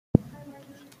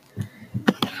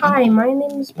Hi, my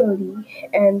name is Bodhi,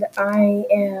 and I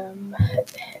am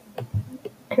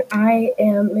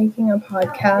making a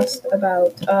podcast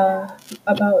about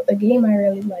a game I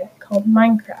really like called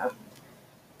Minecraft.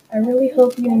 I really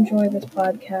hope you enjoy this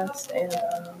podcast, and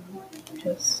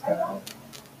just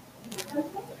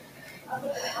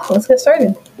let's get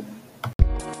started.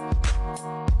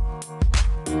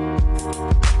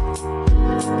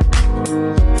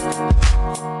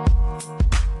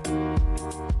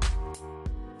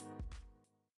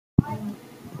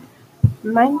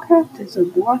 Minecraft is a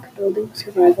block-building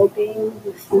survival game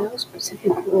with no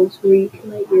specific rules where you can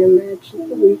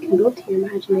build to your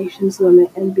imagination's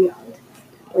limit and beyond.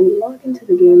 When you log into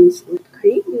the game and select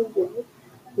Create New World,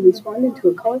 you'll be spawned into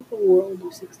a colorful world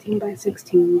of 16 by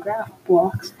 16 graph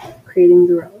blocks, creating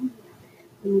the realm.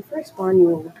 When you first spawn, you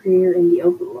will appear in the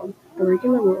overworld, the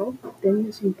regular world. Then,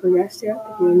 as you progress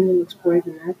throughout the game, you'll explore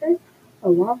the Nether, a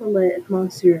lava-lit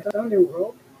monster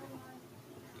underworld,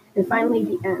 and finally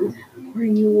the end, where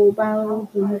you will battle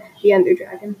the Ender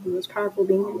Dragon, the most powerful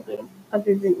being in the game,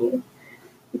 other than you.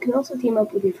 You can also team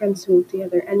up with your friends to work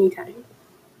together anytime.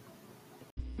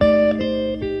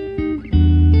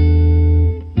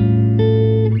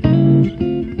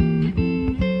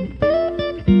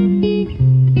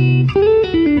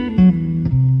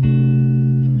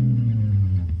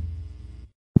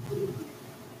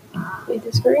 It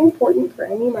is very important for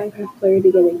any Minecraft player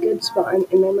to get a good spawn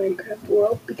in their Minecraft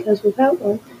world, because without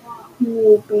one, you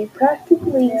will be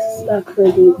practically stuck for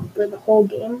the whole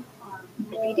game.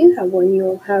 If you do have one, you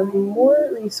will have more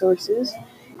resources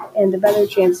and a better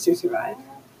chance to survive.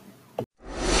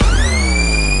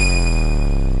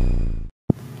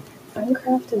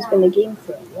 Minecraft has been a game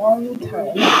for a long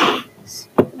time.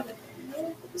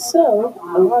 So,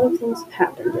 a lot of things have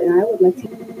happened, and I would like to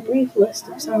give a brief list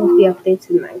of some of the updates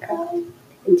in Minecraft.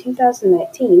 In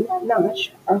 2019,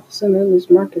 Notch, also known as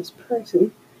Marcus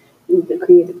Persson, the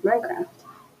creator of Minecraft,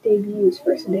 debuted his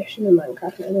first edition of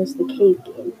Minecraft known as the Cave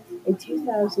Game. In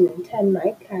 2010,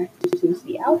 Minecraft was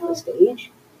the alpha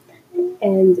stage,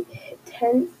 and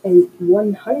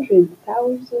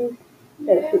 100,000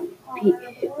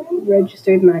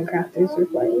 registered Minecrafters were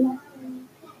playing.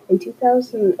 In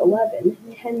 2011,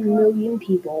 10 million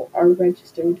people are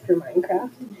registered for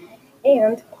Minecraft,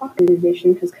 and Pocket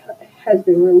Edition has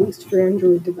been released for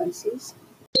Android devices.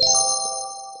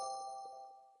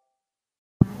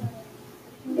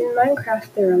 In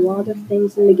Minecraft, there are a lot of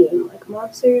things in the game, like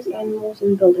monsters, animals,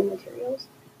 and building materials.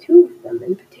 Two of them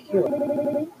in particular,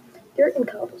 dirt and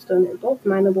cobblestone, are both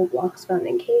mineable blocks found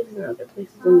in caves and other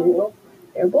places in the world.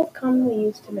 They are both commonly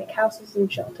used to make houses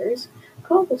and shelters.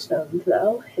 Cobblestone,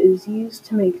 though, is used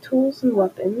to make tools and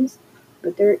weapons,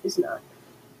 but dirt is not.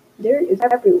 Dirt is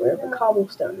everywhere, but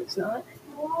cobblestone is not.